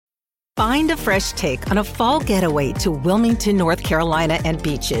Find a fresh take on a fall getaway to Wilmington, North Carolina and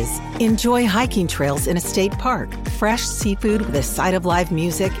beaches. Enjoy hiking trails in a state park, fresh seafood with a side of live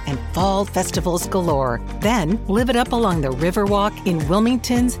music, and fall festivals galore. Then live it up along the Riverwalk in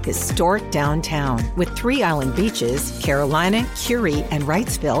Wilmington's historic downtown. With 3 island beaches, Carolina, Curie, and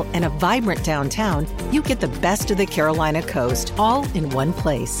Wrightsville, and a vibrant downtown, you get the best of the Carolina coast all in one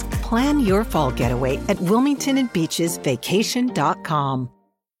place. Plan your fall getaway at WilmingtonandBeachesVacation.com.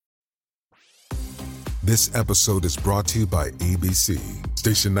 This episode is brought to you by ABC.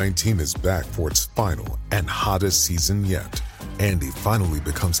 Station 19 is back for its final and hottest season yet. Andy finally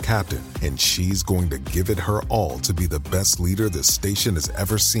becomes captain, and she's going to give it her all to be the best leader the station has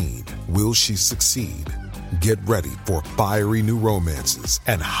ever seen. Will she succeed? Get ready for fiery new romances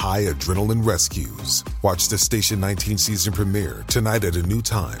and high adrenaline rescues. Watch the Station 19 season premiere tonight at a new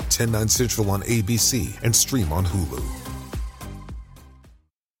time, 10/9 Central on ABC, and stream on Hulu.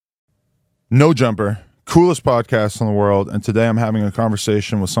 No Jumper, coolest podcast in the world, and today I'm having a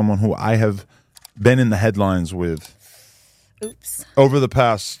conversation with someone who I have been in the headlines with. Oops. Over the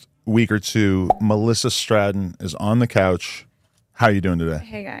past week or two. Melissa Stratton is on the couch. How are you doing today?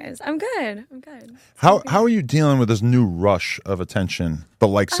 Hey guys, I'm good. How are you dealing with this new rush of attention, the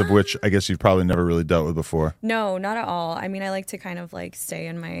likes of which I guess you've probably never really dealt with before? No, not at all. I mean, I like to kind of like stay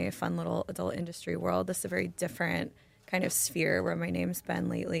in my fun little adult industry world. This is a very different kind of sphere where my name's been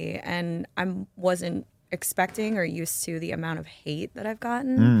lately, and I wasn't expecting or used to the amount of hate that I've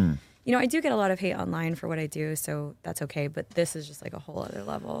gotten. You know, I do get a lot of hate online for what I do, so that's okay, but this is just like a whole other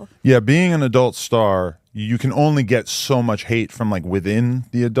level. Yeah, being an adult star, you can only get so much hate from like within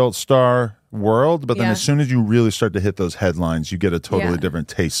the adult star world, but then as soon as you really start to hit those headlines, you get a totally different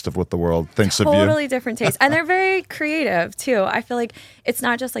taste of what the world thinks of you. Totally different taste. And they're very creative too. I feel like it's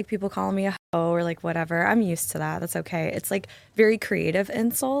not just like people calling me a hoe or like whatever. I'm used to that. That's okay. It's like very creative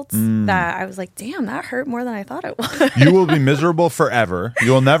insults that I was like, damn, that hurt more than I thought it would. You will be miserable forever.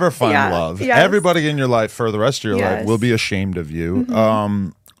 You will never find love. Yes. Everybody in your life for the rest of your life will be ashamed of you.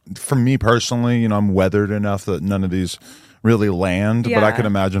 For me personally, you know, I'm weathered enough that none of these really land, but I can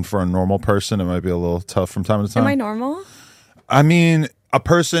imagine for a normal person it might be a little tough from time to time. Am I normal? I mean, a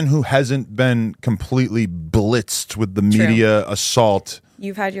person who hasn't been completely blitzed with the media assault.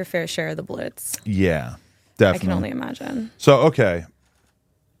 You've had your fair share of the blitz. Yeah, definitely. I can only imagine. So, okay.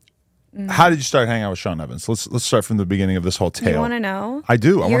 How did you start hanging out with Sean Evans? Let's start from the beginning of this whole tale. You want to know? I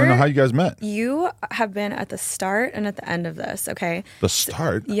do. I want to know how you guys met. You have been at the start and at the end of this, okay? The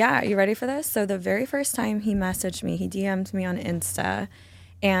start? Yeah, you ready for this? So the very first time he messaged me, he DM'd me on Insta,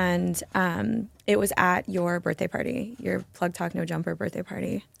 and it was at your birthday party, your Plug Talk No Jumper birthday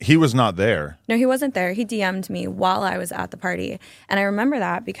party. He was not there. No, he wasn't there. He DM'd me while I was at the party. And I remember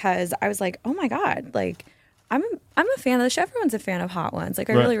that because I was like, oh my God, like, I'm a fan of the show. Everyone's a fan of Hot Ones. Like,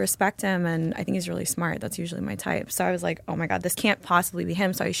 I really respect him, and I think he's really smart. That's usually my type. So I was like, oh my God, this can't possibly be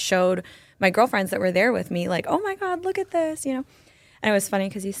him. So I showed my girlfriends that were there with me, like, oh my God, look at this, you know? And it was funny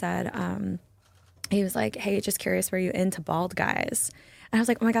because he said, he was like, hey, just curious, were you into bald guys? And I was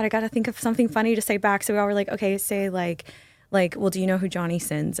like, oh my God, I got to think of something funny to say back. So we all were like, okay, say like, well, do you know who Johnny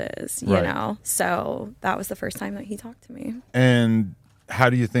Sins is? You know? So that was the first time that he talked to me. And how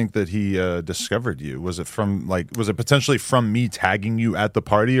do you think that he discovered you? Was it potentially from me tagging you at the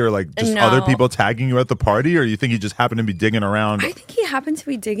party, or like just other people tagging you at the party, or you think he just happened to be digging around? I think he happened to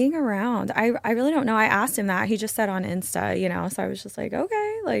be digging around. I really don't know. I asked him that. He just said on Insta, you know, so I was just like,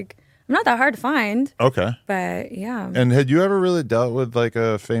 okay, like, I'm not that hard to find. Okay. But yeah. And had you ever really dealt with like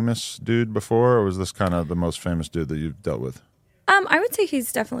a famous dude before, or was this kind of the most famous dude that you've dealt with? I would say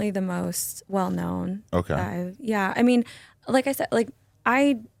he's definitely the most well-known. Okay. Yeah. I mean, like I said, like,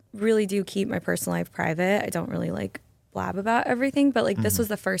 I really do keep my personal life private. I don't really like blab about everything, but like this was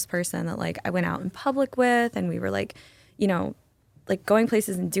the first person that like I went out in public with, and we were like, you know, like going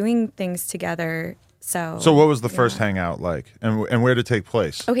places and doing things together. So what was the first hangout like, and where did it take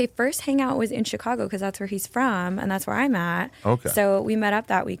place? Okay, first hangout was in Chicago because that's where he's from and that's where I'm at. Okay. So we met up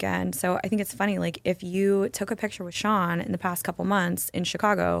that weekend. So I think it's funny, like if you took a picture with Sean in the past couple months in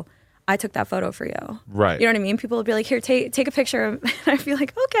Chicago, I took that photo for you. Right. You know what I mean? People would be like, here, take a picture. And I'd be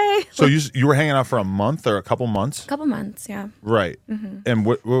like, okay. So you were hanging out for a month or a couple months? A couple months, yeah. Right. And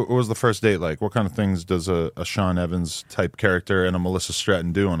what was the first date like? What kind of things does a Sean Evans type character and a Melissa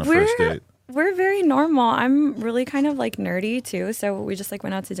Stratton do on a first date? We're very normal. I'm really kind of like nerdy too. So we just like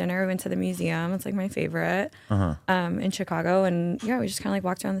went out to dinner. We went to the museum. It's like my favorite in Chicago. And yeah, we just kind of like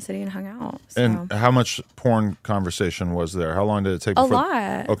walked around the city and hung out. So. And how much porn conversation was there? How long did it take? A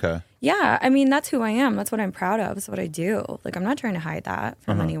lot. Okay. Yeah. I mean, that's who I am. That's what I'm proud of. It's what I do. Like, I'm not trying to hide that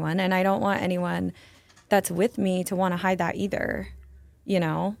from anyone. And I don't want anyone that's with me to want to hide that either. you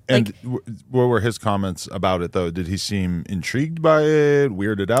know? And what were his comments about it, though? Did he seem intrigued by it,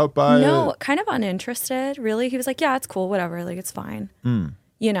 weirded out by it? No, kind of uninterested, really. He was like, yeah, it's cool, whatever, like, it's fine.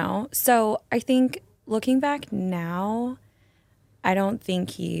 You know? So I think looking back now, I don't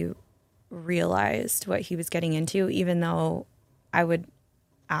think he realized what he was getting into, even though I would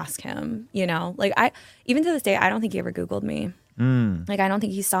ask him, you know? Like, even to this day, I don't think he ever Googled me. Like, I don't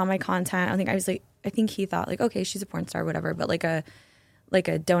think he saw my content. I don't think I think he thought, like, okay, she's a porn star, whatever, but like a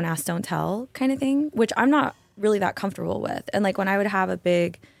don't ask, don't tell kind of thing, which I'm not really that comfortable with. And like when I would have a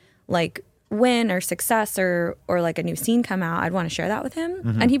big like win or success or like a new scene come out, I'd want to share that with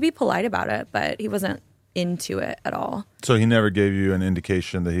him. And he'd be polite about it, but he wasn't into it at all. So he never gave you an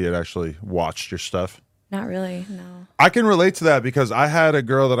indication that he had actually watched your stuff? Not really, no. I can relate to that because I had a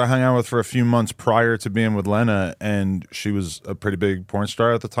girl that I hung out with for a few months prior to being with Lena, and she was a pretty big porn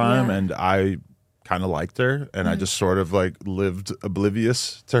star at the time, and I kind of liked her, and I just sort of like lived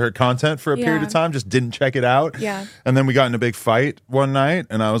oblivious to her content for a period of time, just didn't check it out. And then we got in a big fight one night,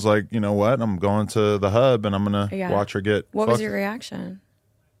 and I was like, you know what? I'm going to the hub, and I'm going to watch her get What was your reaction?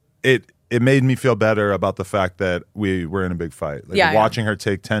 It made me feel better about the fact that we were in a big fight. Like watching her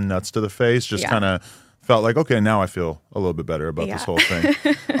take 10 nuts to the face just kind of felt like, okay, now I feel a little bit better about this whole thing.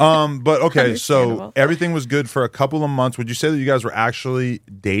 But okay, so everything was good for a couple of months. Would you say that you guys were actually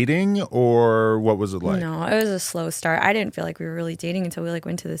dating, or what was it like? No, it was a slow start. I didn't feel like we were really dating until we like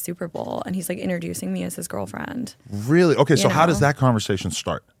went to the Super Bowl, and he's like introducing me as his girlfriend. Really? Okay, so how does that conversation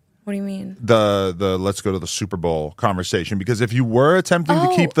start? What do you mean? The let's go to the Super Bowl conversation, because if you were attempting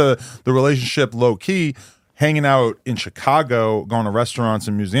to keep the relationship low key, hanging out in Chicago, going to restaurants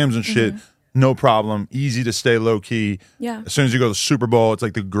and museums and shit, no problem, easy to stay low key. Yeah. As soon as you go to the Super Bowl, it's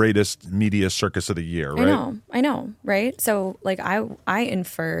like the greatest media circus of the year, right? I know, right? So like I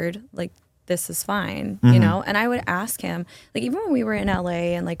inferred like this is fine, you know? And I would ask him, like even when we were in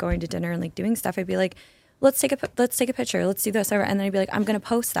LA and like going to dinner and like doing stuff, I'd be like, let's take a picture, let's do this, and then I'd be like, I'm gonna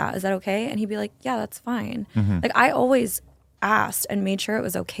post that, is that okay? And he'd be like, yeah, that's fine. Like I always asked and made sure it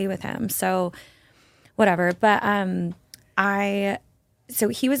was okay with him, so whatever. But so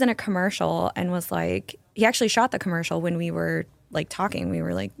he was in a commercial and was like, he actually shot the commercial when we were like talking, we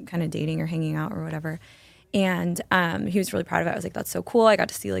were like kind of dating or hanging out or whatever, and he was really proud of it. I was like, that's so cool, I got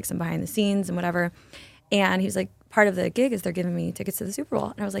to see like some behind the scenes and whatever. And he was like, part of the gig is they're giving me tickets to the Super Bowl.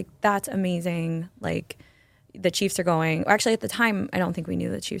 And I was like, that's amazing, like the Chiefs are going. Actually, at the time, I don't think we knew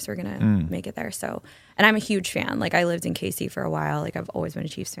the Chiefs were going to make it there. So, and I'm a huge fan. Like, I lived in KC for a while. Like, I've always been a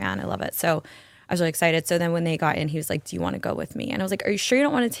Chiefs fan. I love it. So, I was really excited. So then when they got in, he was like, do you want to go with me? And I was like, are you sure you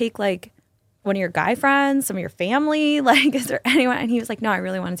don't want to take, like, one of your guy friends, some of your family? Like, is there anyone? And he was like, no, I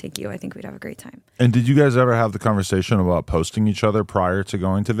really want to take you. I think we'd have a great time. And did you guys ever have the conversation about posting each other prior to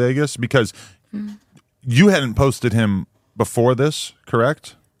going to Vegas? Because you hadn't posted him before this,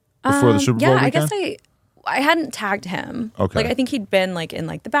 correct? Before the Super Bowl weekend? I guess I hadn't tagged him. Okay. Like, I think he'd been, like, in,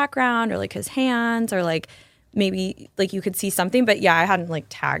 like, the background or, like, his hands or, like, maybe, like, you could see something. But, yeah, I hadn't, like,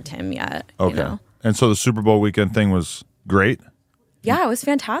 tagged him yet. Okay. You know? And so the Super Bowl weekend thing was great? Yeah, it was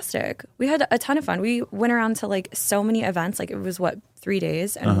fantastic. We had a ton of fun. We went around to, like, so many events. Like, it was, 3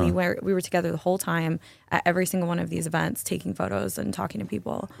 days? And we were together the whole time at every single one of these events, taking photos and talking to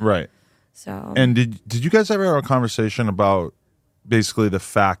people. Right. So. And did you guys ever have a conversation about basically the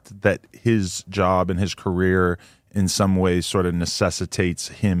fact that his job and his career in some ways sort of necessitates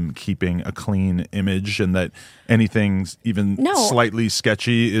him keeping a clean image, and that anything even slightly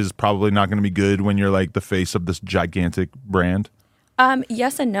sketchy is probably not going to be good when you're like the face of this gigantic brand?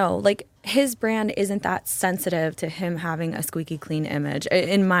 Yes and no. Like, his brand isn't that sensitive to him having a squeaky clean image,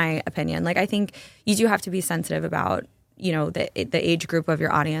 in my opinion. Like, I think you do have to be sensitive about, you know, the age group of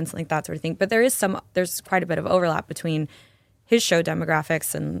your audience, like that sort of thing. But there's quite a bit of overlap between his show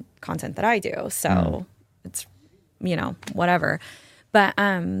demographics and content that I do. So it's, you know, whatever. But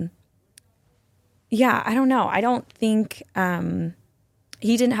yeah, I don't know. I don't think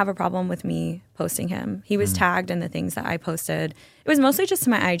he didn't have a problem with me posting him. He was tagged in the things that I posted. It was mostly just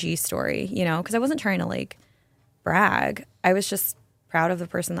my IG story, you know, because I wasn't trying to like brag. I was just proud of the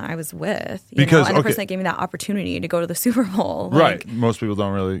person that I was with, you know, and the person that gave me that opportunity to go to the Super Bowl. Like, right. Most people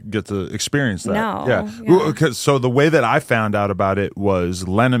don't really get to experience that. No. Yeah. Well, so the way that I found out about it was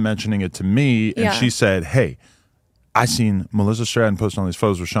Lena mentioning it to me, and she said, hey, I seen Melissa Stratton post all these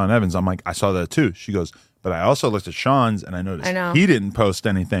photos with Sean Evans. I'm like, I saw that too. She goes, but I also looked at Sean's and I noticed he didn't post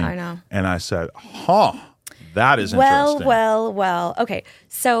anything. I know. And I said, that is interesting. Well. Okay.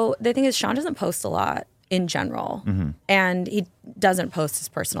 So the thing is, Sean doesn't post a lot in general, and he doesn't post his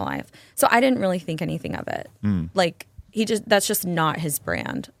personal life. So I didn't really think anything of it. Like, that's just not his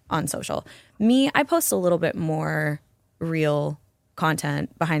brand on social. Me, I post a little bit more real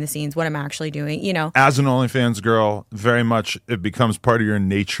content behind the scenes, what I'm actually doing, you know. As an OnlyFans girl, very much it becomes part of your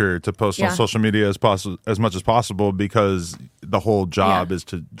nature to post on social media as much as possible, because the whole job is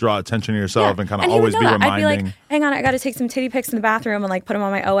to draw attention to yourself and kind of always be reminding. I'd be like, hang on, I got to take some titty pics in the bathroom and like put them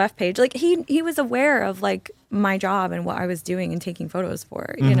on my OF page. Like he was aware of like my job and what I was doing and taking photos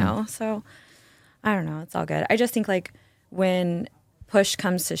for, you know. So I don't know, it's all good. I just think like when push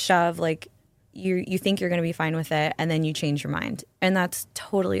comes to shove, like you think you're going to be fine with it and then you change your mind, and that's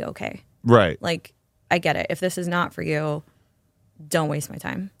totally okay. Right. Like, I get it. If this is not for you, don't waste my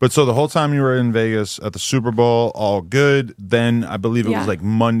time. But so the whole time you were in Vegas at the Super Bowl, all good. Then I believe it was like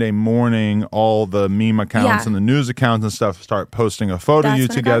Monday morning, all the meme accounts and the news accounts and stuff start posting a photo of you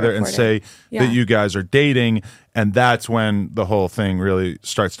together and say that you guys are dating. And that's when the whole thing really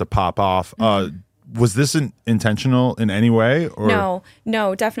starts to pop off. Was this intentional in any way? Or?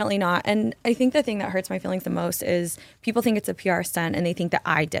 No, definitely not. And I think the thing that hurts my feelings the most is people think it's a PR stunt and they think that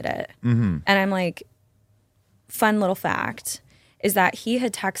I did it. And I'm like, fun little fact is that he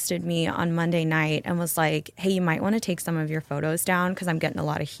had texted me on Monday night and was like, hey, you might want to take some of your photos down because I'm getting a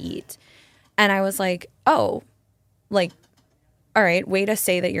lot of heat. And I was like, oh, like, all right, way to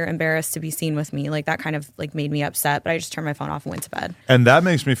say that you're embarrassed to be seen with me. Like that kind of like made me upset, but I just turned my phone off and went to bed. And that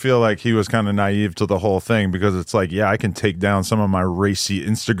makes me feel like he was kind of naive to the whole thing, because it's like, yeah, I can take down some of my racy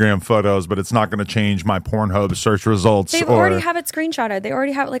Instagram photos, but it's not going to change my Pornhub search results. They already have it screenshotted. They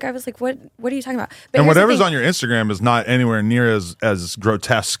already have it. Like, I was like, what are you talking about? But and whatever's on your Instagram is not anywhere near as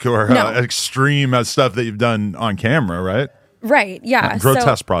grotesque or extreme as stuff that you've done on camera, right? Right, yeah.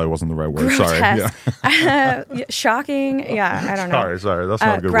 Grotesque probably wasn't the right word. Grotesque. Sorry. Yeah. Shocking. Yeah, I don't know. Sorry. That's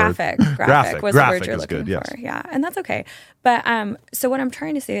not a good graphic. word. Graphic was the word you're looking good, yes. for. Yeah, and that's okay. But so what I'm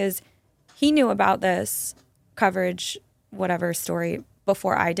trying to say is he knew about this coverage, whatever story,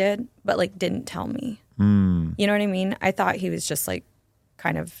 before I did, but like didn't tell me. You know what I mean? I thought he was just like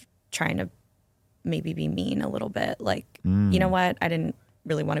kind of trying to maybe be mean a little bit. Like, you know what? I didn't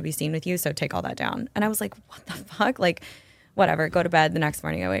really want to be seen with you, so take all that down. And I was like, what the fuck? Like, whatever, go to bed. The next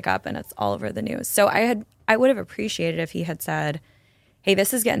morning I wake up and it's all over the news. So I would have appreciated if he had said, hey,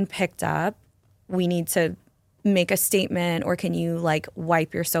 this is getting picked up. We need to make a statement, or can you like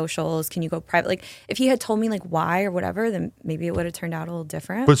wipe your socials? Can you go private? Like if he had told me like why or whatever, then maybe it would have turned out a little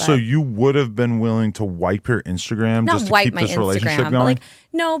different. But so you would have been willing to wipe your Instagram just to keep this relationship going? But like,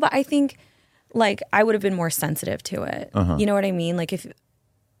 no, but I think like I would have been more sensitive to it. You know what I mean? Like if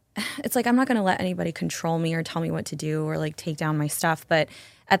it's like, I'm not going to let anybody control me or tell me what to do or like take down my stuff. But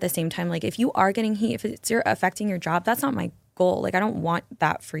at the same time, like if you are getting heat, if it's affecting your job, that's not my goal. Like I don't want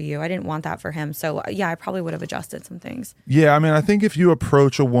that for you. I didn't want that for him. So yeah, I probably would have adjusted some things. Yeah. I mean, I think if you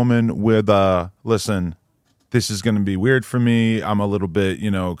approach a woman with listen, this is going to be weird for me, I'm a little bit,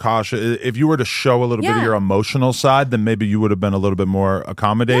 cautious. If you were to show a little bit of your emotional side, then maybe you would have been a little bit more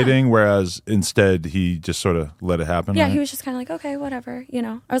accommodating, whereas instead he just sort of let it happen. Yeah, right? He was just kind of like, okay, whatever,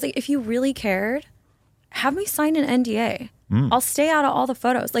 I was like, if you really cared, have me sign an NDA. I'll stay out of all the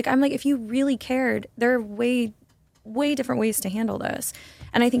photos. Like, I'm like, if you really cared, there are way different ways to handle this.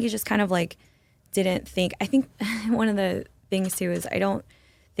 And I think he just kind of like didn't think, I think one of the things too is I don't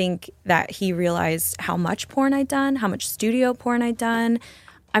think that he realized how much porn I'd done, how much studio porn I'd done.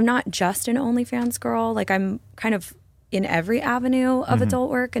 I'm not just an OnlyFans girl. Like I'm kind of in every avenue of adult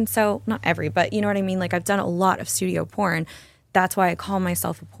work. And so not every, but you know what I mean? Like I've done a lot of studio porn. That's why I call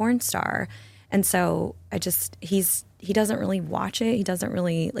myself a porn star. And so he doesn't really watch it. He doesn't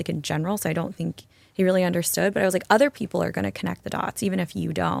really like in general. So I don't think he really understood, but I was like, other people are going to connect the dots, even if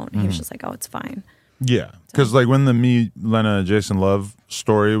you don't. He was just like, oh, it's fine. Yeah, because like when the me, Lena, Jason Love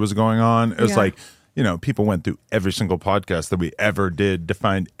story was going on, it was like, people went through every single podcast that we ever did to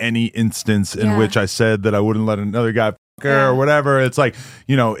find any instance in which I said that I wouldn't let another guy her or whatever. It's like,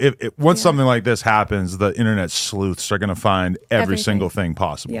 if once something like this happens, the internet sleuths are going to find every single thing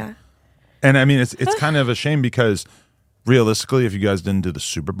possible. Yeah. And I mean, it's kind of a shame because realistically, if you guys didn't do the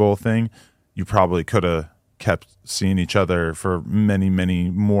Super Bowl thing, you probably could have kept seeing each other for many, many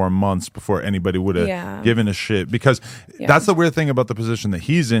more months before anybody would have given a shit. Because that's the weird thing about the position that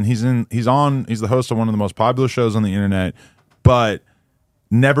he's in. He's the host of one of the most popular shows on the internet, but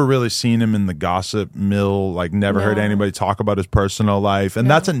never really seen him in the gossip mill, like never heard anybody talk about his personal life. And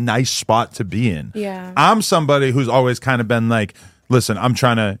that's a nice spot to be in. Yeah. I'm somebody who's always kind of been like, listen, I'm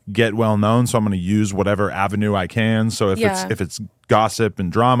trying to get well known, so I'm going to use whatever avenue I can. So if it's gossip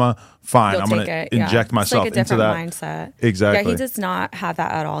and drama, fine. I'm going to inject myself into that. It's like a different mindset. Exactly. Yeah, he does not have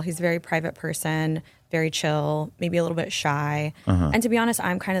that at all. He's a very private person, very chill, maybe a little bit shy. And to be honest,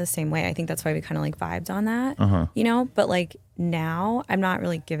 I'm kind of the same way. I think that's why we kind of like vibed on that, But like now, I'm not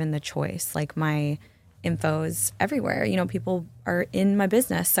really given the choice. Like my info's everywhere. You know, people are in my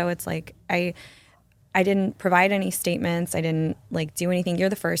business. So it's like I didn't provide any statements. I didn't like do anything. You're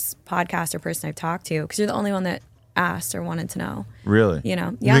the first podcast or person I've talked to because you're the only one that asked or wanted to know. Really? You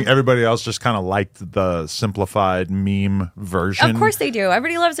know? Yeah. You think everybody else just kind of liked the simplified meme version? Of course they do.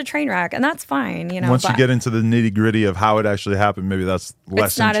 Everybody loves a train wreck, and that's fine. You know. Once you get into the nitty gritty of how it actually happened, maybe that's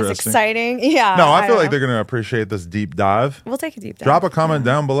less interesting. It's not as exciting. Yeah. No, I feel like they're going to appreciate this deep dive. We'll take a deep dive. Drop a comment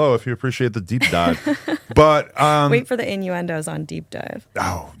down below if you appreciate the deep dive. But wait for the innuendos on deep dive.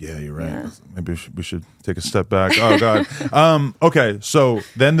 Oh yeah, you're right. Yeah. Maybe we should take a step back. Oh god. Okay, so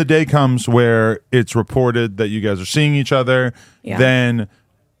then the day comes where it's reported that you guys are seeing each other. Yeah. Then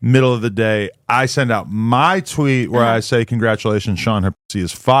middle of the day, I send out my tweet where I say, "Congratulations, Sean, her pussy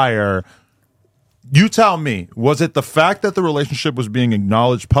is fire." You tell me, was it the fact that the relationship was being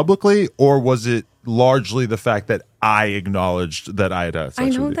acknowledged publicly, or was it largely the fact that I acknowledged that I had sex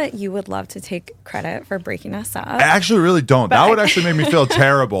with you? I know that you would love to take credit for breaking us up. I actually really don't. That would actually make me feel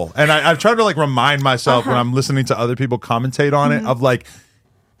terrible. And I've tried to like remind myself when I'm listening to other people commentate on it of like,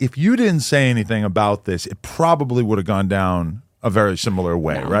 if you didn't say anything about this, it probably would have gone down a very similar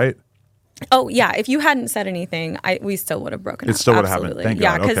way, right? Oh, yeah. If you hadn't said anything, we still would have broken up. It still would have happened. Thank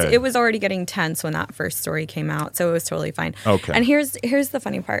God. Because it was already getting tense when that first story came out. So it was totally fine. Okay. And here's the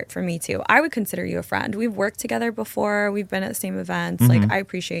funny part for me, too. I would consider you a friend. We've worked together before. We've been at the same events. Like, I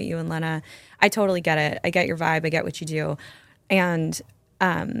appreciate you and Lena. I totally get it. I get your vibe. I get what you do. And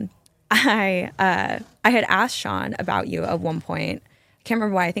I had asked Sean about you at one point. I can't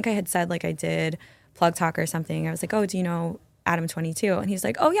remember why. I think I had said, like, I did Plug Talk or something. I was like, oh, do you know Adam22? And he's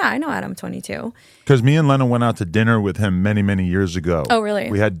like, oh yeah, I know Adam22. Because me and Lena went out to dinner with him many, many years ago. Oh,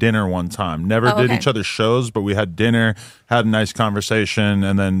 really? We had dinner one time. Never did each other's shows, but we had dinner, had a nice conversation,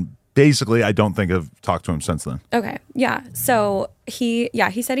 and then basically I don't think I've talked to him since then. Okay. Yeah. So he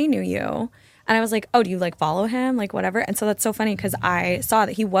said he knew you. And I was like, oh, do you like follow him? Like whatever. And so that's so funny because I saw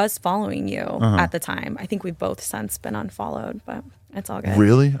that he was following you at the time. I think we've both since been unfollowed, but it's all good.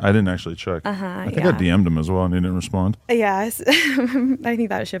 Really? I didn't actually check. I think I DM'd him as well and he didn't respond. Yes. I think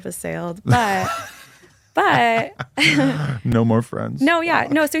that ship has sailed. But no more friends. No, yeah.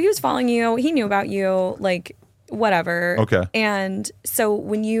 No, so he was following you. He knew about you, like whatever. Okay. And so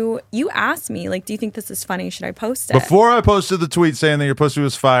when you asked me, like, do you think this is funny? Should I post it? Before I posted the tweet saying that your pussy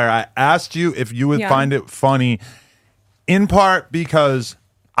was fire, I asked you if you would find it funny, in part because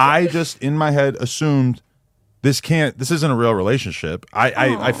I just in my head assumed this isn't a real relationship.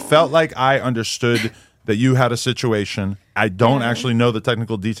 I felt like I understood that you had a situation. I don't actually know the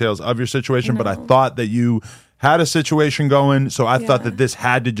technical details of your situation, but I thought that you had a situation going, so I thought that this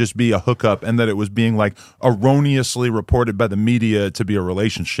had to just be a hookup and that it was being like erroneously reported by the media to be a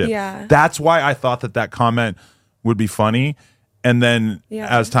relationship. Yeah. That's why I thought that comment would be funny. And then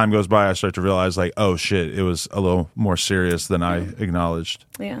as time goes by, I start to realize like, oh shit, it was a little more serious than I acknowledged.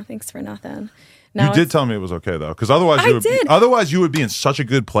 Yeah, thanks for nothing. You did tell me it was okay though, because otherwise you would be in such a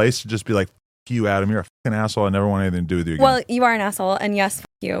good place to just be like, "F you, Adam, you're a fucking asshole. I never want anything to do with you again." Well, you are an asshole, and yes, f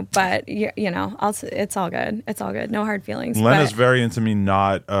you, but you know, it's all good. It's all good. No hard feelings. Lena's very into me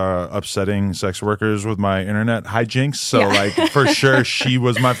not upsetting sex workers with my internet hijinks, so like for sure she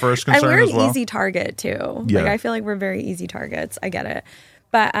was my first concern and we're as well. An easy target too. Yeah. Like I feel like we're very easy targets. I get it,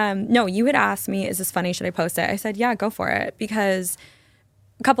 but no, you had asked me, "Is this funny? Should I post it?" I said, "Yeah, go for it," because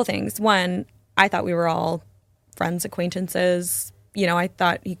a couple things. One, I thought we were all friends, acquaintances. You know, I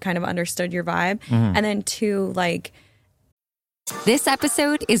thought he kind of understood your vibe. And then two, like... This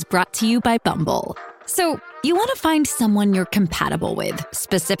episode is brought to you by Bumble. So, you want to find someone you're compatible with.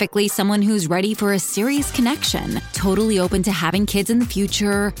 Specifically, someone who's ready for a serious connection. Totally open to having kids in the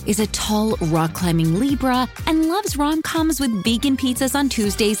future. Is a tall, rock-climbing Libra. And loves rom-coms with vegan pizzas on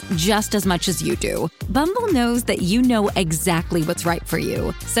Tuesdays just as much as you do. Bumble knows that you know exactly what's right for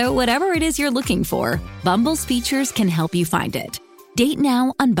you. So, whatever it is you're looking for, Bumble's features can help you find it. Date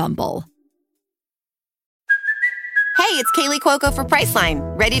now on Bumble. Hey, it's Kaylee Cuoco for Priceline.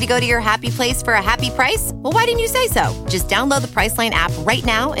 Ready to go to your happy place for a happy price? Well, why didn't you say so? Just download the Priceline app right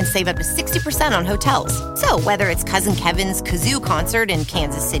now and save up to 60% on hotels. So whether it's Cousin Kevin's Kazoo Concert in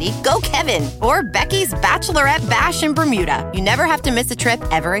Kansas City, go Kevin, or Becky's Bachelorette Bash in Bermuda, you never have to miss a trip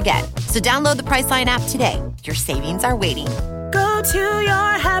ever again. So download the Priceline app today. Your savings are waiting. Go to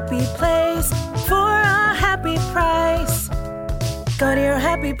your happy place for a happy price. Go to your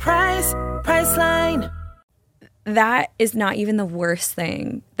happy price, Priceline. That is not even the worst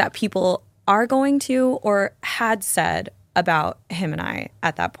thing that people are going to or had said about him and I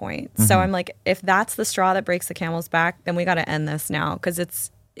at that point. So I'm like, if that's the straw that breaks the camel's back, then we got to end this now because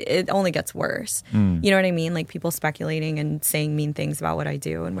it only gets worse. You know what I mean? Like people speculating and saying mean things about what I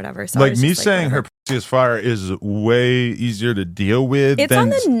do and whatever. So like me saying her pussy Sexy as Fire is way easier to deal with. It's on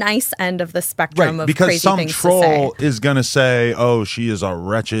the nice end of the spectrum of because crazy some things troll to say. is going to say, "Oh, she is a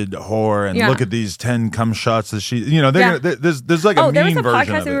wretched whore," and look at these 10 cum shots that she. There's like a mean version of it. There was a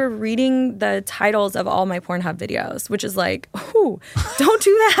podcast that we were reading the titles of all my Pornhub videos, which is like, ooh, don't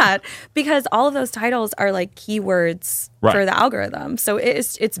do that, because all of those titles are like keywords for the algorithm. So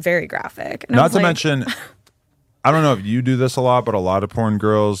it's very graphic. And Not to mention, I don't know if you do this a lot, but a lot of porn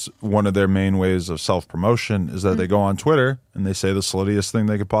girls, one of their main ways of self-promotion is that they go on Twitter and they say the sluttiest thing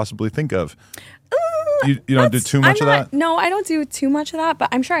they could possibly think of. You don't do too much of that? No, I don't do too much of that, but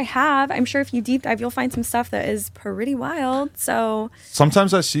I'm sure I have. I'm sure if you deep dive, you'll find some stuff that is pretty wild. So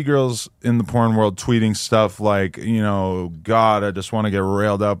sometimes I see girls in the porn world tweeting stuff like, God, I just want to get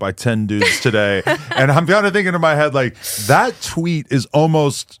railed out by 10 dudes today. And I'm kind of thinking in my head, like, that tweet is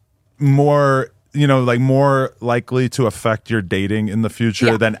almost more more likely to affect your dating in the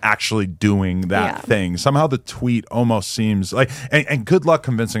future than actually doing that thing. Somehow the tweet almost seems like, and good luck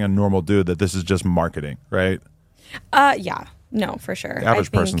convincing a normal dude that this is just marketing, right? Yeah. No, for sure. The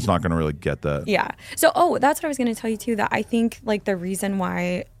average person's not going to really get that. Yeah. So, that's what I was going to tell you too, that I think like the reason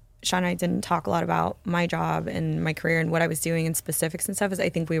why Sean and I didn't talk a lot about my job and my career and what I was doing in specifics and stuff is I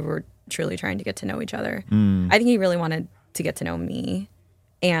think we were truly trying to get to know each other. I think he really wanted to get to know me.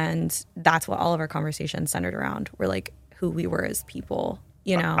 And that's what all of our conversations centered around. We're like who we were as people,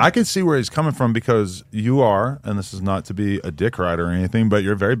 I can see where he's coming from because you are, and this is not to be a dick rider or anything, but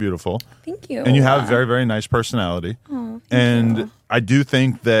you're very beautiful. Thank you. And you have a very, very nice personality. Oh, thank you. I do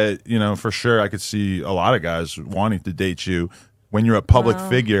think that, for sure I could see a lot of guys wanting to date you. When you're a public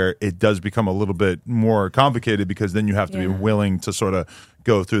figure, it does become a little bit more complicated because then you have to be willing to sort of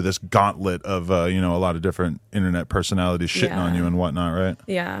go through this gauntlet of, a lot of different internet personalities shitting on you and whatnot, right?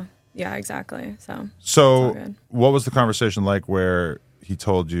 Yeah. Yeah, exactly. So what was the conversation like where he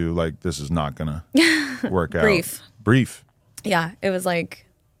told you, like, this is not going to work out? Brief. Yeah, it was like,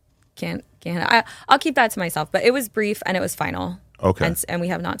 can't. I'll keep that to myself, but it was brief and it was final. Okay. And we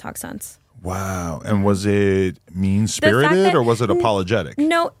have not talked since. Wow. And was it mean-spirited or was it apologetic?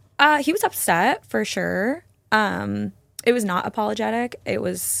 No, he was upset for sure. It was not apologetic. It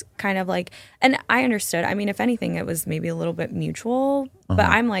was kind of like, and I understood. I mean, if anything, it was maybe a little bit mutual. But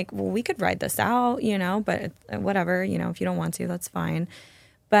I'm like, well, we could ride this out, but whatever, if you don't want to, that's fine.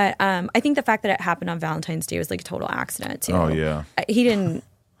 But I think the fact that it happened on Valentine's Day was like a total accident too. Oh, yeah.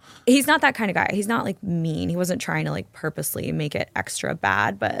 He's not that kind of guy. He's not like mean. He wasn't trying to like purposely make it extra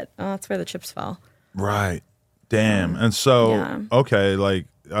bad, but that's where the chips fell. Right. Damn. And so, okay, like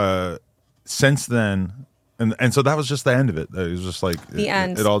since then, and so that was just the end of it. It was just like the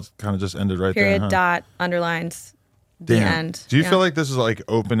end. It all kind of just ended right there. Period, dot, underlined, the end. Do you feel like this is like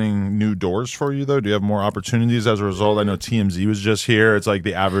opening new doors for you though? Do you have more opportunities as a result? I know TMZ was just here. It's like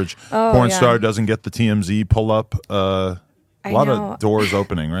the average porn star doesn't get the TMZ pull up. A lot of doors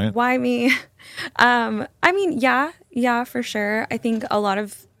opening, right? Why me? I mean, yeah, for sure. I think a lot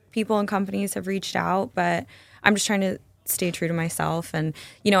of people and companies have reached out, but I'm just trying to stay true to myself. And,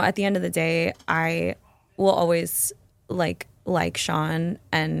 at the end of the day, I will always like Sean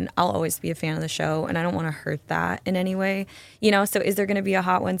and I'll always be a fan of the show. And I don't want to hurt that in any way, So is there going to be a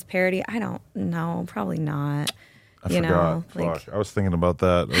Hot Ones parody? I don't know. Probably not. I forgot. Fuck. I was thinking about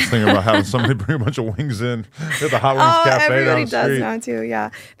that. I was thinking about having somebody bring a bunch of wings in at the Hot Wings Cafe everybody down the street. Does now too. Yeah,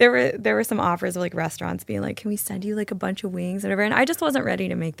 there were some offers of like restaurants being like, "Can we send you like a bunch of wings?" Whatever. And I just wasn't ready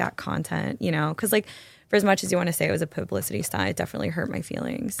to make that content, because like for as much as you want to say it was a publicity stunt, it definitely hurt my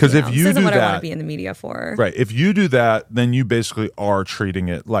feelings. Because if you this isn't do what that, I want to be in the media for, right? If you do that, then you basically are treating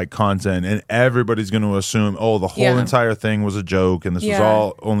it like content, and everybody's going to assume, oh, the whole entire thing was a joke, and this was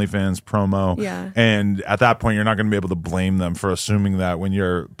all OnlyFans promo. Yeah. And at that point, you're not going to be able to blame them for assuming that when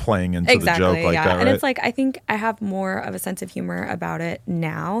you're playing into the joke like that, right? And it's like I think I have more of a sense of humor about it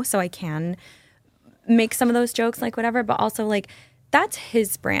now, so I can make some of those jokes, like whatever, but also like. That's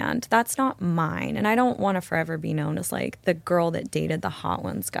his brand. That's not mine. And I don't want to forever be known as like the girl that dated the Hot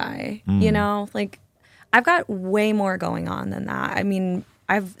Ones guy. Like I've got way more going on than that. I mean,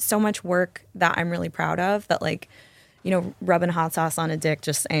 I have so much work that I'm really proud of that like, rubbing hot sauce on a dick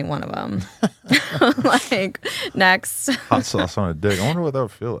just ain't one of them. Like next. Hot sauce on a dick. I wonder what that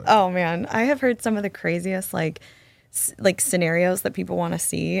would feel like. Oh man. I have heard some of the craziest like scenarios that people want to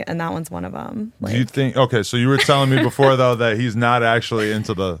see, and that one's one of them. Do you think? Okay, so you were telling me before though that he's not actually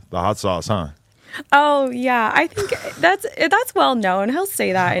into the hot sauce, huh? Oh yeah, I think that's well known. He'll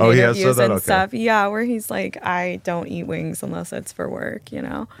say that in interviews and stuff. Yeah, where he's like, I don't eat wings unless it's for work,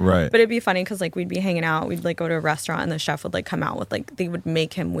 Right. But it'd be funny because like we'd be hanging out, we'd like go to a restaurant, and the chef would like come out with like they would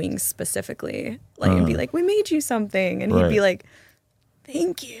make him wings specifically, like and be like, we made you something, and he'd be like,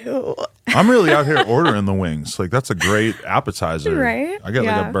 Thank you. I'm really out here ordering the wings. Like, that's a great appetizer. Right? I get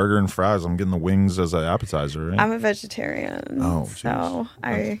like a burger and fries. I'm getting the wings as an appetizer, right? I'm a vegetarian. Oh, so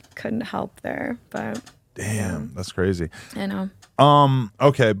I couldn't help there. But damn, that's crazy. I know.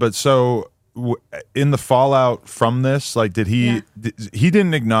 Okay, but so in the fallout from this, like, did he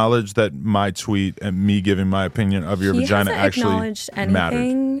didn't acknowledge that my tweet and me giving my opinion of your vagina actually acknowledged anything,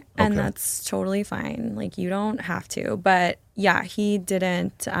 mattered? and that's totally fine. Like, you don't have to. But yeah, he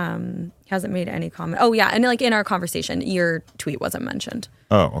didn't. Hasn't made any comment. Oh yeah, and like in our conversation, your tweet wasn't mentioned.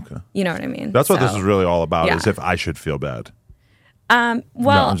 Oh, okay. You know what I mean? That's what this is really all about. Is if I should feel bad. Well, no,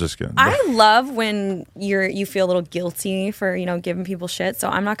 I'm just kidding. I love when you feel a little guilty for, giving people shit. So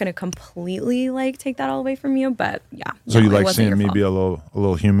I'm not going to completely like take that all away from you, but yeah. So you like seeing me be a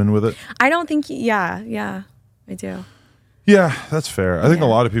little human with it? I don't think. Yeah, I do. Yeah, that's fair. I think a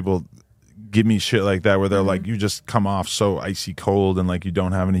lot of people give me shit like that where they're like, you just come off so icy cold and like you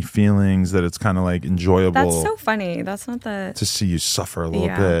don't have any feelings, that it's kind of like enjoyable. That's so funny. That's not to see you suffer a little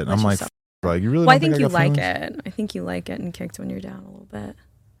bit. I'm like. Like, you really? Well, don't I think you like feelings? it. I think you like it and kicked when you're down a little bit.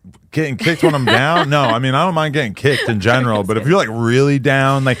 Getting kicked when I'm down? No, I mean, I don't mind getting kicked in general, but if you're like really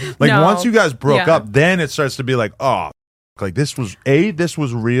down, like no. Once you guys broke up, then it starts to be like, oh, like this was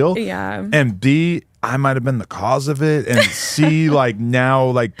real, and B, I might have been the cause of it, and C, like now,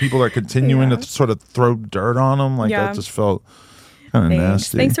 like people are continuing to sort of throw dirt on them, like that just felt kind of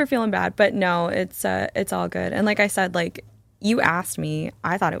nasty. Thanks for feeling bad, but no, it's all good. And like I said, like. You asked me,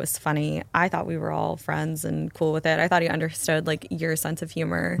 I thought it was funny. I thought we were all friends and cool with it. I thought he understood like your sense of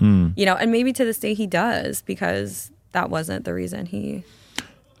humor, and maybe to this day he does, because that wasn't the reason he.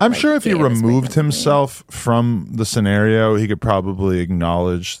 I'm sure if he removed himself from the scenario, he could probably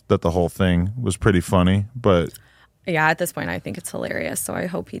acknowledge that the whole thing was pretty funny, but. Yeah, at this point, I think it's hilarious, so I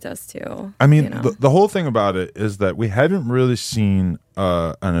hope he does too. I mean, the whole thing about it is that we haven't really seen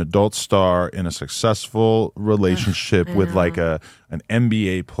an adult star in a successful relationship with like an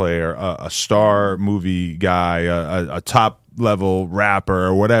NBA player, a star movie guy, a top level rapper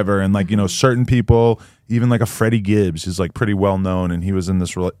or whatever, and like certain people, even like a Freddie Gibbs is like pretty well known, and he was in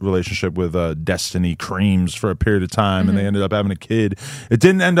this relationship with Destiny Creams for a period of time, and they ended up having a kid. It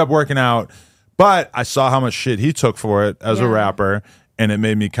didn't end up working out. But I saw how much shit he took for it as a rapper, and it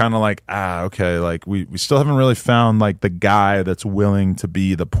made me kind of like, okay, like we still haven't really found like the guy that's willing to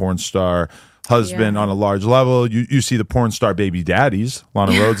be the porn star husband on a large level. You see the porn star baby daddies.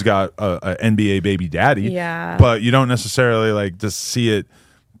 Lana Rhoades got a NBA baby daddy, but you don't necessarily like just see it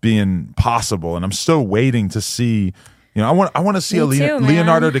being possible. And I'm still waiting to see. I want to see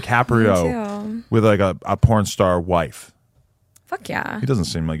Leonardo DiCaprio with like a porn star wife. Fuck yeah. He doesn't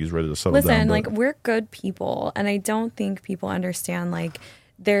seem like he's ready to settle down. Listen, like, we're good people, and I don't think people understand, like,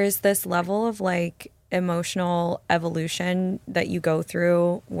 there's this level of, like, emotional evolution that you go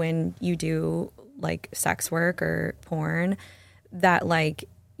through when you do, like, sex work or porn, that, like,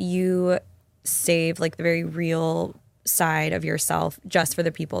 you save, like, the very real side of yourself just for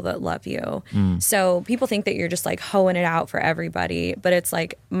the people that love you. So people think that you're just, like, hoeing it out for everybody, but it's,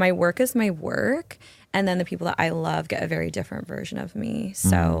 like, my work is my work. And then the people that I love get a very different version of me.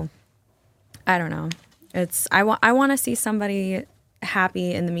 So I don't know. I want to see somebody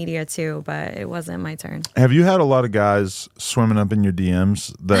happy in the media too, but it wasn't my turn. Have you had a lot of guys swimming up in your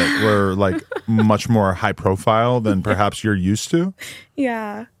DMs that were like much more high profile than perhaps you're used to?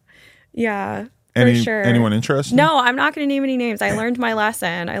 Yeah. For sure. Anyone interested? No, I'm not going to name any names. I learned my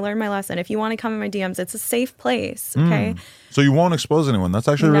lesson. If you want to come in my DMs, it's a safe place. Okay. So you won't expose anyone. That's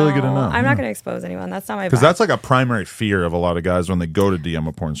actually really good to know. I'm not going to expose anyone. That's not my vibe. Because that's like a primary fear of a lot of guys when they go to DM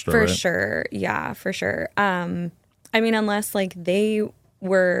a porn star. For sure. Yeah, for sure. I mean, unless like they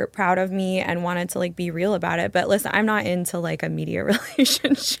were proud of me and wanted to like be real about it. But listen, I'm not into like a media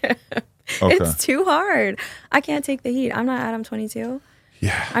relationship. Okay. It's too hard. I can't take the heat. I'm not Adam22.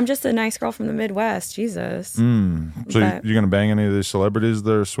 Yeah. I'm just a nice girl from the Midwest. Jesus. So you're going to bang any of these celebrities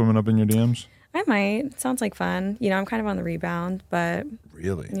that are swimming up in your DMs? I might. Sounds like fun. I'm kind of on the rebound, but...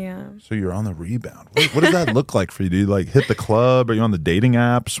 Really? Yeah. So you're on the rebound. What does that look like for you? Do you like hit the club? Are you on the dating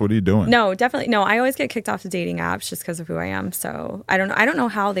apps? What are you doing? No, definitely. No, I always get kicked off the dating apps just because of who I am. So I don't know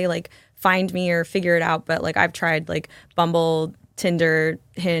how they like find me or figure it out, but like I've tried like Bumble, Tinder,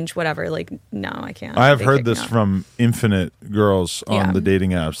 Hinge, whatever. Like, no, I can't. I have heard this from infinite girls on the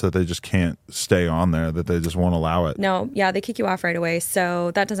dating apps that they just can't stay on there, that they just won't allow it. No, yeah, they kick you off right away.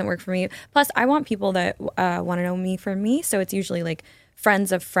 So that doesn't work for me. Plus, I want people that want to know me for me. So it's usually like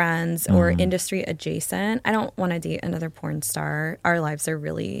friends of friends or industry adjacent. I don't want to date another porn star. Our lives are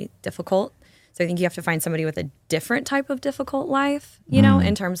really difficult. So I think you have to find somebody with a different type of difficult life,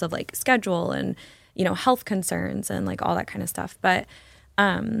 in terms of like schedule and health concerns and like all that kind of stuff. But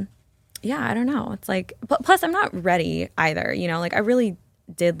yeah, I don't know. It's like, plus I'm not ready either. You know, like I really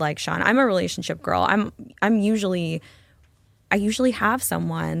did like Sean. I'm a relationship girl. I usually have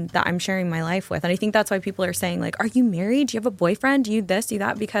someone that I'm sharing my life with. And I think that's why people are saying like, are you married? Do you have a boyfriend? Do you this, do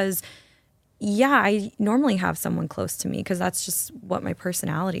that? Because yeah, I normally have someone close to me because that's just what my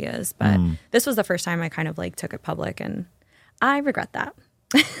personality is. But this was the first time I kind of like took it public, and I regret that.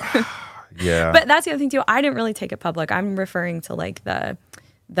 Yeah. But that's the other thing too. I didn't really take it public. I'm referring to like the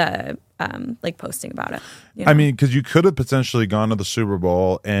like posting about it. You know? I mean, because you could have potentially gone to the Super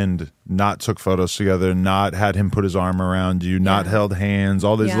Bowl and not took photos together, not had him put his arm around you, not held hands,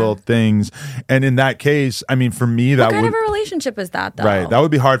 all these little things. And in that case, I mean, for me, that what kind of a relationship is that, though? Right. That would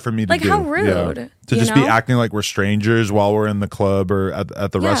be hard for me to like, do. Like, how rude. Yeah. To just be acting like we're strangers while we're in the club or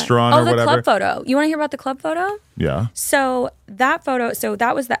at the restaurant or whatever. Oh, the club photo. You want to hear about the club photo? Yeah. So that photo,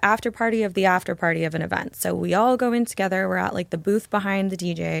 that was the after party of an event. So we all go in together. We're at like the booth behind the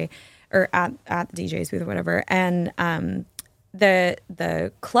DJ, or at the DJ's booth or whatever. And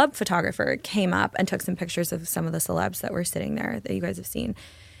the club photographer came up and took some pictures of some of the celebs that were sitting there that you guys have seen.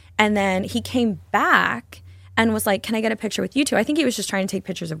 And then he came back and was like, can I get a picture with you two? I think he was just trying to take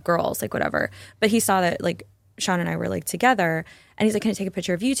pictures of girls, like whatever. But he saw that like Sean and I were like together, and he's like, can I take a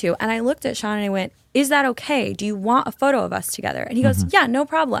picture of you two? And I looked at Sean and I went, is that okay? Do you want a photo of us together? And he goes, yeah, no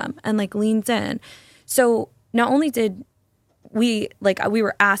problem. And like leans in. So not only did we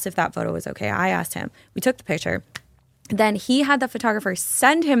were asked if that photo was okay. I asked him. We took the picture. Then he had the photographer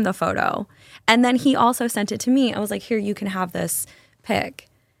send him the photo. And then he also sent it to me. I was like, here, you can have this pic.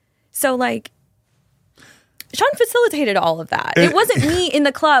 So like, Sean facilitated all of that. It wasn't me in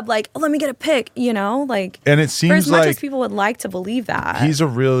the club like, oh, let me get a pic, you know? Like, and it seems for as much like as people would like to believe that. He's a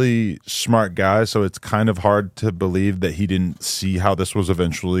really smart guy, so it's kind of hard to believe that he didn't see how this was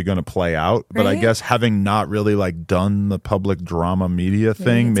eventually going to play out. But I guess having not really like done the public drama media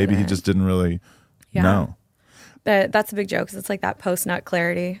thing, maybe he just didn't really know. But that's a big joke because it's like that post-nut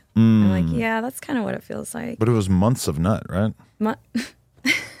clarity. I'm like, yeah, that's kind of what it feels like. But it was months of nut, right?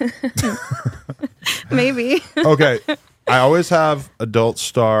 Maybe. Okay. I always have adult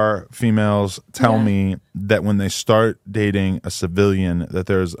star females tell me that when they start dating a civilian, that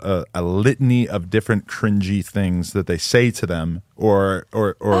there's a litany of different cringy things that they say to them or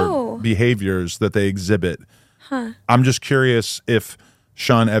behaviors that they exhibit. Huh. I'm just curious if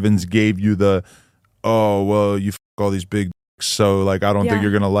Sean Evans gave you the, oh, well, you all these big dicks, so like I don't think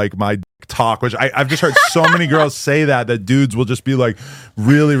you're gonna like my talk, which I've just heard so many girls say that dudes will just be like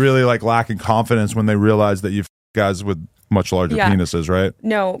really, really like lacking confidence when they realize that you guys with much larger penises, right?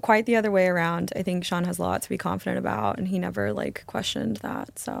 No, quite the other way around. I think Sean has a lot to be confident about, and he never like questioned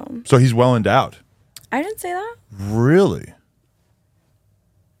that. So he's well endowed. I didn't say that. Really?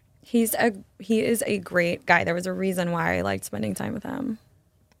 He is a great guy. There was a reason why I liked spending time with him.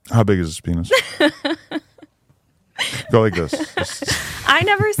 How big is his penis? Go like this. I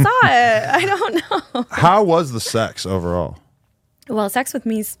never saw it. I don't know. How was the sex overall? Well, sex with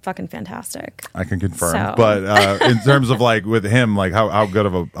me is fucking fantastic. I can confirm. So. But in terms of like with him, like how good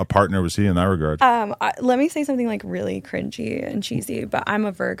of a partner was he in that regard? Let me say something like really cringy and cheesy, but I'm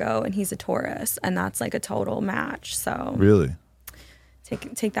a Virgo and he's a Taurus, and that's like a total match. So really,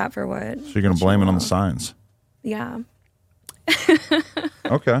 take that for what. So you're gonna blame it on the signs? Yeah.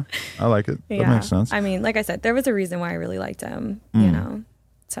 Okay, I like it. That makes sense. I mean, like I said, there was a reason why I really liked him. You know,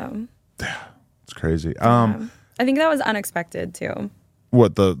 so it's crazy. I think that was unexpected too.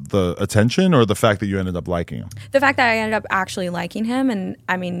 What, the attention or the fact that you ended up liking him? The fact that I ended up actually liking him, and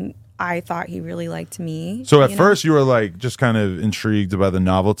I mean, I thought he really liked me. So at first you were like just kind of intrigued by the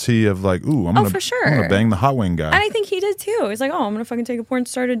novelty of like, ooh, I'm gonna bang the hot wing guy. And I think he did too. He's like, oh, I'm gonna fucking take a porn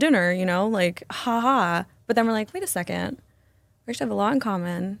star to dinner, you know, like haha. But then we're like, wait a second. We actually have a lot in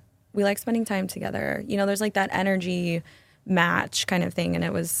common. We like spending time together. You know, there's like that energy match kind of thing, and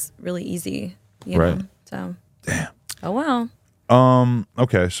it was really easy. You know? So damn. Oh well.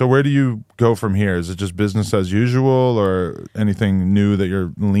 Okay, so where do you go from here? Is it just business as usual, or anything new that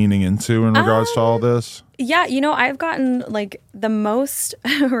you're leaning into in regards to all this? Yeah, you know, I've gotten like the most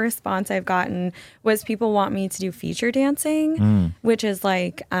response I've gotten was people want me to do feature dancing, which is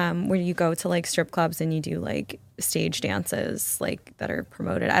like where you go to like strip clubs and you do like stage dances like that are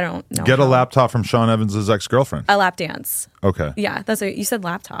promoted. I don't know. Get a laptop from Sean Evans' ex-girlfriend. A lap dance. Okay. Yeah, that's what you said,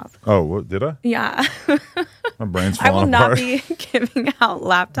 laptop. Oh, what, did I? Yeah. My brain's falling apart. I will not be giving out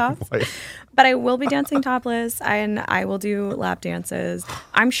laptops. But I will be dancing topless, and I will do lap dances.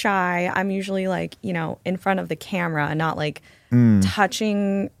 I'm shy. I'm usually like, you know, in front of the camera and not like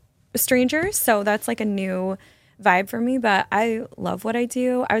touching strangers. So that's like a new vibe for me, but I love what I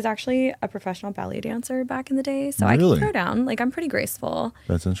do. I was actually a professional ballet dancer back in the day, so I can throw down. Like, I'm pretty graceful.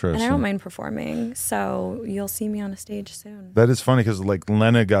 That's interesting. And I don't mind performing, so you'll see me on a stage soon. That is funny because, like,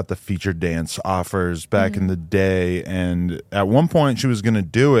 Lena got the feature dance offers back in the day, and at one point she was going to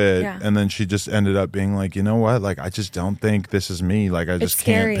do it, and then she just ended up being like, you know what? Like, I just don't think this is me. Like, I just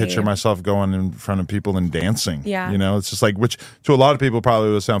can't picture myself going in front of people and dancing. Yeah. You know, it's just like, which to a lot of people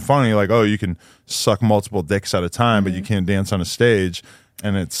probably would sound funny, like, oh, you can suck multiple dicks at a time, but you can't dance on a stage.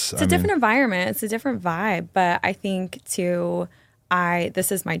 And it's a different environment. It's a different vibe. But I think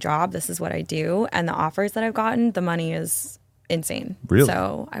this is my job. This is what I do. And the offers that I've gotten, the money is insane. Really?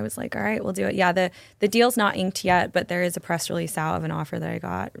 So I was like, all right, we'll do it. Yeah, the deal's not inked yet, but there is a press release out of an offer that I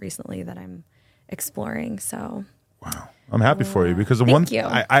got recently that I'm exploring. So wow, I'm happy for you because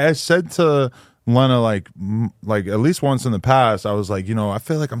I said to Lena, like at least once in the past, I was like, you know, I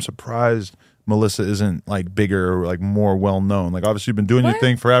feel like I'm surprised Melissa isn't like bigger or like more well known. Like, obviously you've been doing your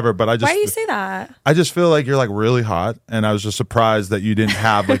thing forever, but why do you say that? I just feel like you're like really hot, and I was just surprised that you didn't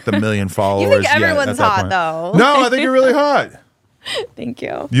have like the 1 million followers. You think everyone's hot though? No, I think you're really hot. Thank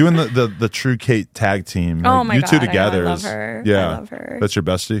you. You and the True Kate tag team. Like, oh my you God, two together. I love her. Yeah, I love her. That's your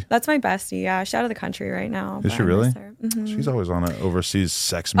bestie. That's my bestie. Yeah, she's out of the country right now. Is she really? She's always on an overseas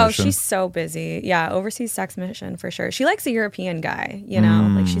sex Oh, mission. she's so busy. Yeah, overseas sex mission for sure. She likes a European guy. You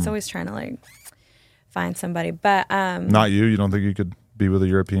know, like she's always trying to like find somebody. But not you. You don't think you could be with a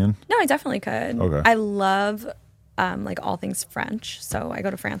European? No, I definitely could. Okay. I love like all things French, so I go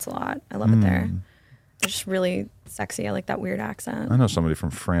to France a lot. I love it there. It's just really sexy. I like that weird accent. I know somebody from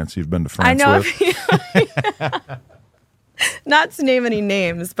France you've been to France I know. with. Not to name any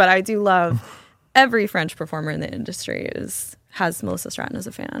names, but I do love every French performer in the industry has Melissa Stratton as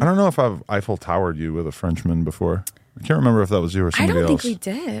a fan. I don't know if I've Eiffel Towered you with a Frenchman before. I can't remember if that was you or somebody else. I don't think we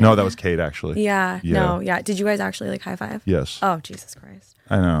did. No, that was Kate, actually. Yeah. No, yeah. Did you guys actually like high five? Yes. Oh, Jesus Christ.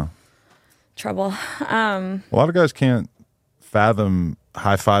 I know. Trouble. A lot of guys can't fathom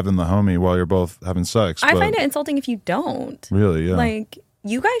high-fiving the homie while you're both having sex. I find it insulting if you don't. Really, yeah. Like,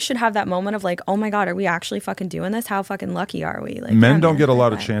 you guys should have that moment of like, oh my God, are we actually fucking doing this? How fucking lucky are we? Like, Men don't get a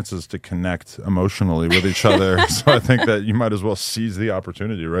lot of chances to connect emotionally with each other. So I think that you might as well seize the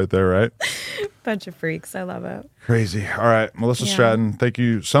opportunity right there, right? Bunch of freaks. I love it. Crazy. All right, Melissa Stratton, thank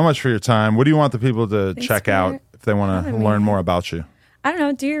you so much for your time. What do you want the people to check out if they want to learn more about you? I don't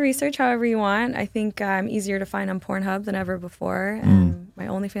know. Do your research however you want. I think I'm easier to find on Pornhub than ever before. And my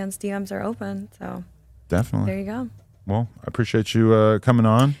OnlyFans DMs are open. So definitely. There you go. Well, I appreciate you coming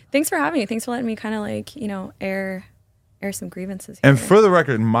on. Thanks for having me. Thanks for letting me kind of like, you know, air some grievances here. And for the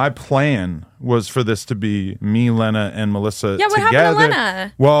record, my plan was for this to be me, Lena, and Melissa together. What happened to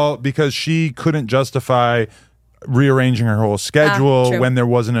Lena? Well, because she couldn't justify rearranging her whole schedule when there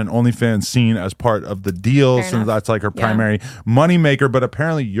wasn't an OnlyFans scene as part of the deal, since that's like her primary moneymaker. But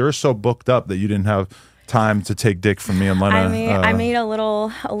apparently you're so booked up that you didn't have time to take dick from me and Lena. I made a little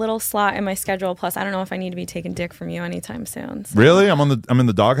slot in my schedule. Plus, I don't know if I need to be taking dick from you anytime soon. So. Really? I'm in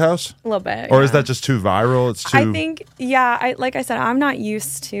the doghouse? A little bit. Or is that just too viral? It's too. I think, like I said, I'm not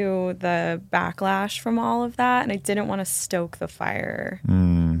used to the backlash from all of that, and I didn't want to stoke the fire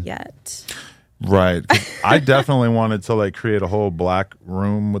yet. Right. I definitely wanted to like create a whole black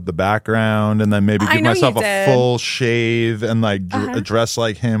room with the background and then maybe give myself a full shave and like dress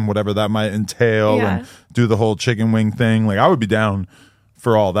like him, whatever that might entail, and do the whole chicken wing thing. Like I would be down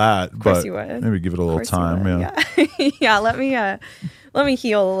for all that, but maybe give it a little time. Yeah. Let me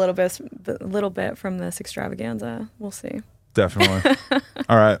heal a little bit from this extravaganza. We'll see. Definitely.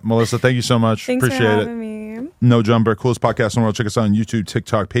 All right, Melissa, thank you so much. Thanks Appreciate for having me. No Jumper, coolest podcast in the world. Check us out on YouTube,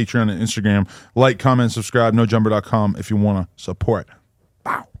 TikTok, Patreon, and Instagram. Like, comment, subscribe, nojumper.com if you want to support.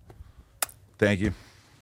 Wow. Thank you.